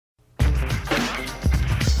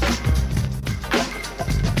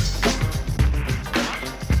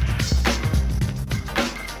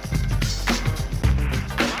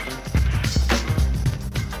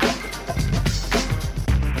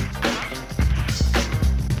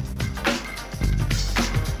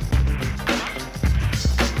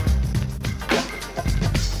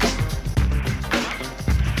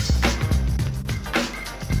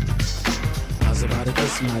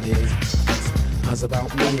dear? How's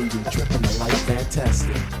about me and you tripping the life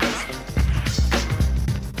fantastic?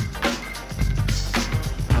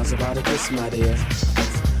 How's about a kiss, my dear?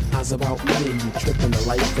 How's about me and you tripping the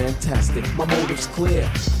life fantastic? My motive's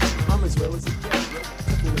clear. I'm as real as it gets.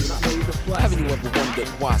 Haven't you ever wondered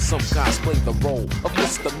why some guys play the role of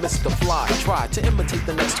Mr. Fly? Try to imitate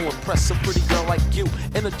the next to impress a pretty girl like you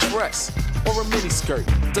in a dress or a miniskirt.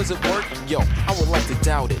 Does it work? Yo, I would like to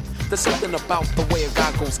doubt it. There's something about the way a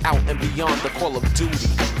guy goes out and beyond the call of duty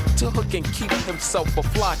to hook and keep himself a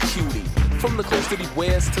fly cutie. From the clothes that he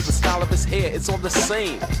wears to the style of his hair, it's all the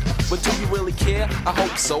same. But do you really care? I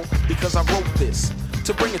hope so, because I wrote this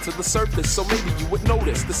to bring it to the surface, so maybe you would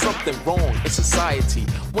notice there's something wrong in society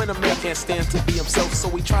when a man can't stand to be himself, so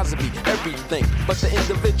he tries to be everything but the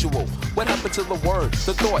individual. What happened to the word,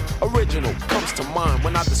 the thought, original comes to mind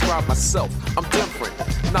when I describe myself? I'm different,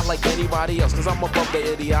 not like anybody else, cause I'm above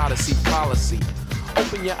the idiocy policy.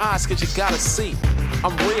 Open your eyes, cause you gotta see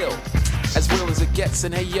I'm real as it gets.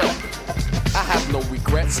 And hey yo, I have no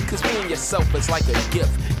regrets, cause being yourself is like a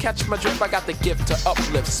gift. Catch my drift, I got the gift to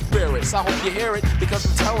uplift spirits. I hope you hear it, because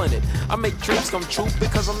I'm telling it. I make dreams come true,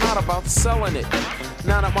 because I'm not about selling it.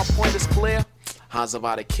 Now that my point is clear, how's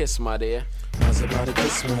about a kiss, my dear? How's about a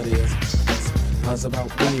kiss, my dear? How's about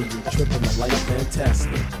me and you tripping the life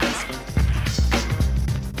fantastic?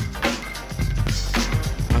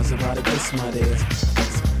 How's about a kiss, my dear?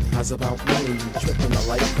 How's about me and you tripping the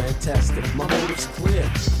life fantastic? My motive's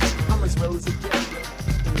clear. I'm as real as it gets.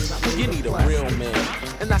 You need a real man,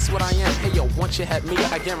 and that's what I am. Hey yo, once you had me,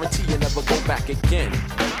 I guarantee you never go back again.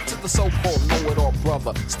 To the so-called know-it-all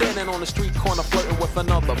brother, standing on the street corner flirting with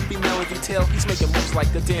another female in detail, he's making moves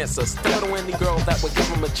like a dancer. Still to any girl that would give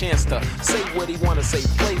him a chance to say what he wanna say,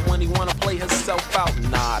 play when he wanna play himself out.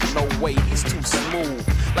 Nah, no way, he's too smooth.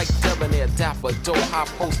 Like debonair, dapper, dope, high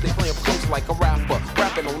post, they play him close like a rapper,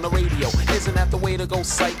 rapping on the radio. Isn't that the way to go,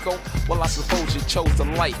 psycho? Well, I suppose you chose the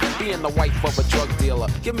life, being the wife of a drug dealer.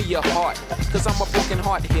 Give me your heart, cause I'm a broken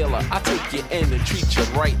heart healer. I take you in and treat you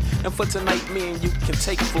right, and for tonight, me and you can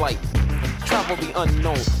take flight. Travel the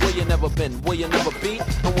unknown, where you never been, where you never be,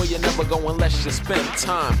 and where you never go unless you spend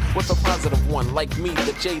time with a positive one like me,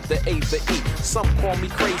 the J, the A, the E. Some call me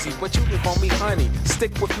crazy, but you can call me honey.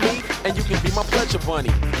 Stick with me, and you can be my pleasure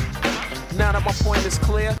bunny. Now that my point is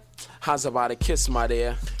clear, how's about a kiss, my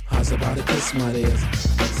dear? How's about a kiss, my dear?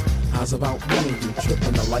 How's about me and you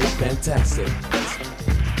tripping the life fantastic?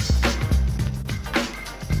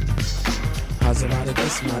 How's about a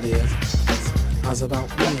kiss, my dear? How's about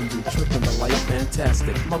me and you tripping the life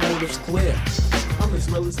fantastic? My motive's clear. I'm as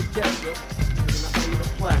real as it gets, yo.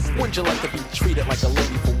 Wouldn't you like to be treated like a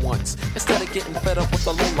lady for once, instead of getting fed up with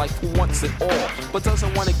a low life who wants it all but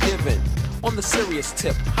doesn't want to give in? On the serious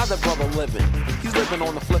tip, how that brother living? He's living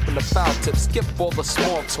on the flip and the foul tip. Skip all the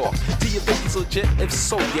small talk. Do you think he's legit? If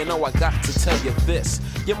so, you know I got to tell you this.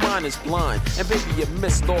 Your mind is blind, and baby you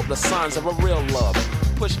missed all the signs of a real love.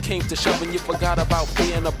 Push came to shove and you forgot about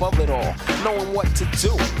being above it all, knowing what to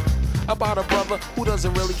do about a brother who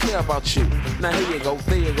doesn't really care about you. Now here you go,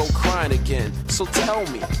 there you go, crying again. So tell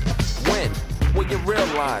me, when will you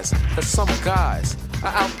realize that some guys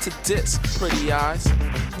are out to diss pretty eyes?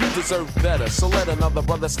 You deserve better, so let another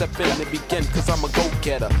brother step in and begin, cause I'm a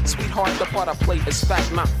go-getter. Sweetheart, the part I play is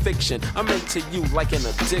fact, not fiction. I'm into you like an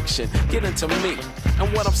addiction. Get into me,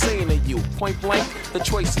 and what I'm saying to you, point blank, the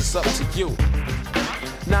choice is up to you.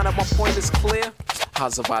 Now that my point is clear,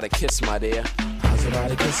 how's about a kiss, my dear? How's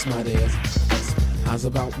about a kiss, my dear? How's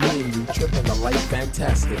about me and you tripping the life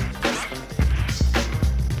fantastic?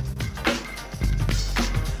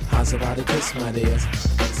 How's about a kiss, my dear?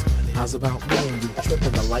 How's about me and you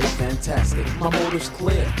tripping the life fantastic? My motive's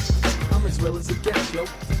clear. I'm as real as it gets, yo.